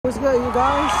What's good, you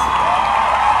guys?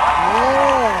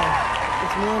 Yeah,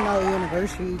 it's me and our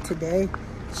anniversary today,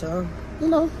 so you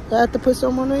know I have to put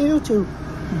some on YouTube.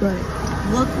 But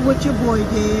look what your boy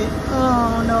did.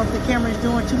 I don't know if the camera's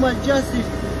doing too much justice,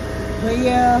 but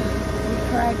yeah, we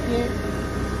cracked it.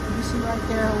 You see right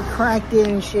there, we cracked it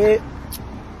and shit.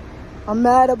 I'm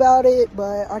mad about it,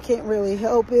 but I can't really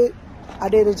help it. I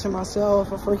did it to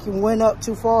myself. I freaking went up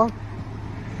too far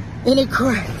and it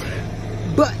cracked.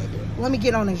 But let me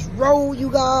get on this road, you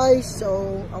guys,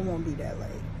 so I won't be that late.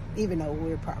 Even though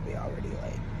we're probably already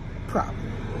late.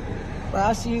 Probably. But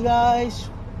I'll see you guys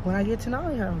when I get to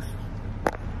Nolly House.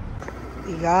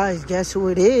 You guys, guess who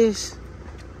it is?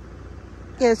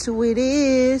 Guess who it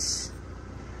is?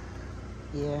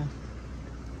 Yeah.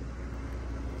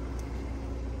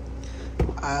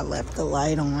 I left the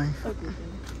light on.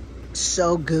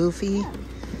 So goofy.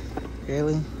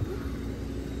 Really?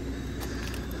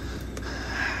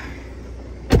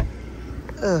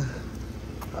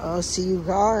 I'll see you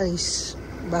guys.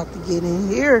 About to get in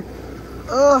here.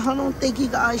 I don't think you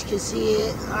guys can see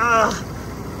it.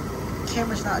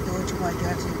 Camera's not doing too much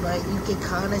justice, but you can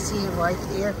kind of see it right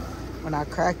there when I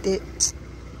cracked it.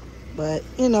 But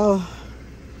you know,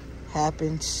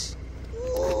 happens.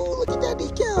 Ooh, look at that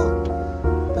decal.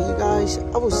 But you guys,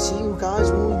 I will see you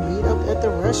guys when we meet up at the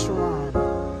restaurant.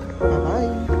 Bye-bye.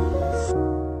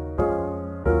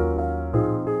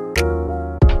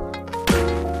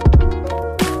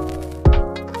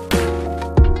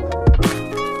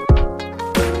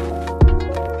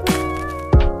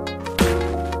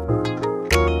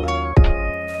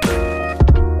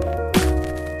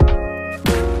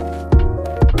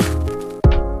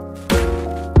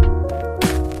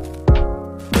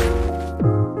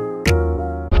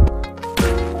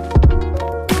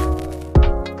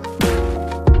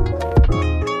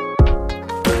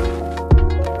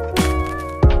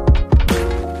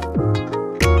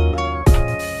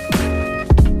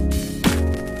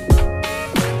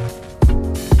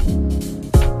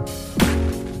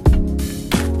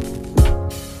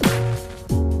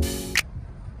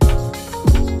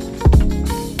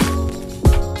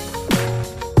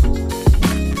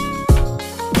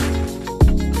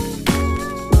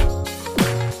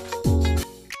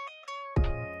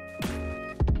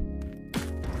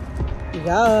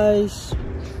 Guys,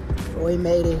 we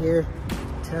made it here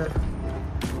to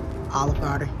Olive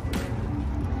Garden.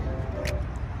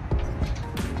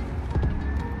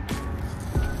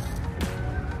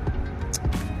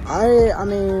 I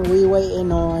mean, we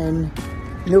waiting on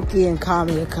Nuki and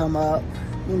Kami to come up.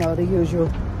 You know, the usual.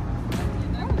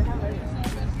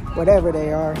 Whatever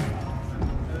they are.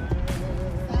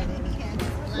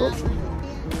 Oops.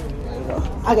 There you go.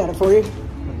 I got it for you.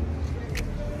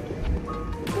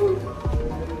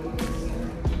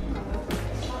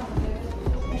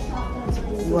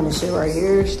 You want to sit right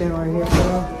here? Stand right here,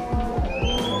 bro.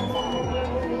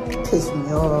 Piss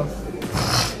me off.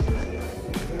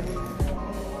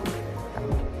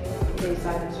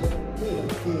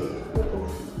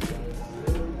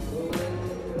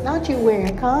 Not you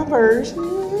wearing Converse.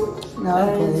 No,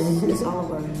 it's all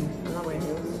burning. I'm not wearing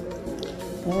heels.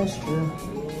 That's true.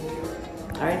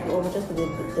 Alright, over just the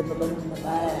balloon in the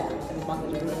back and the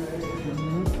bucket.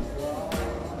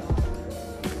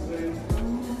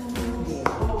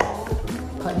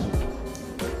 Punch.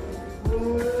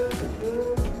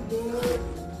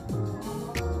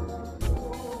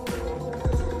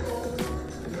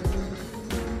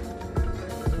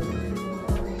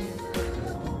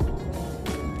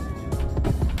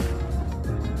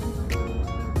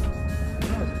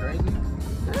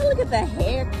 Look at the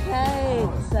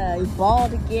haircut. You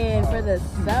bald again for the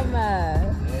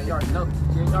summer. Yeah, you already know.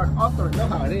 You already know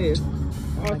how it is.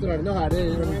 Already know how it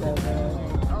is.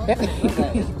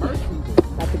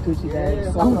 Not the Gucci bag.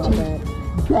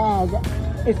 Gucci bag.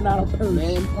 It's not a purse.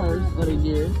 Man purse for the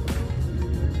year.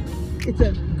 It's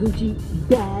a Gucci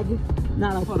bag,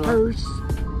 not a purse.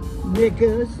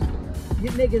 Niggas. You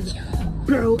niggas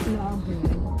broke. No, I'm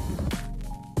kidding.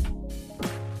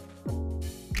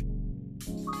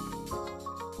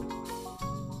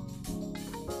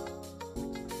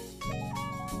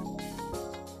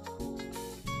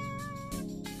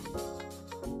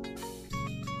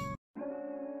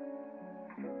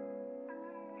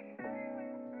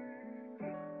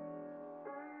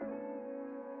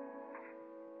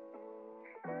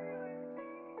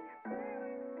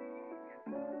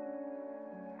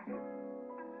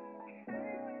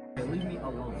 Leave me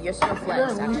alone. You're so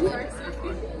flex, actually.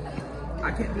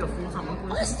 I can't be a full-time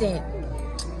uncle. Austin,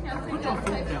 Put your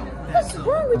foot down. what's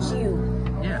wrong with you?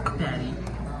 Yeah, daddy.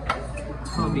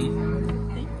 Hubby.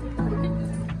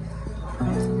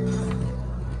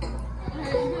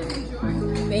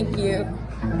 Thank you.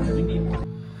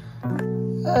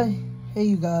 Hey,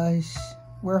 you guys.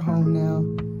 We're home now.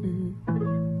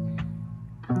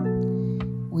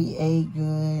 We ate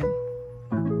good.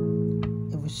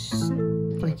 It was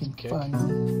freaking funny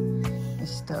and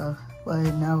stuff.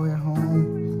 But now we're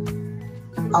home.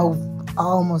 I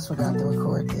almost forgot to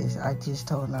record this. I just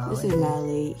told Nolly. This is not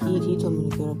late. He told me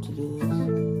to get up to do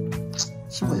this.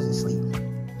 She wasn't asleep.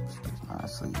 She was not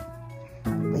asleep.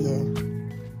 But yeah,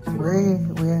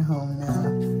 we're home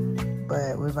now.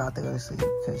 But we're about to go to sleep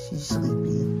because she's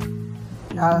sleepy.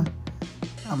 I'm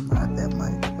not that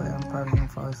much, but I'm probably gonna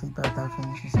fall asleep after I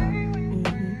finish this up.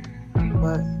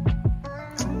 But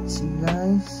see you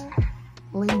guys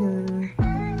later.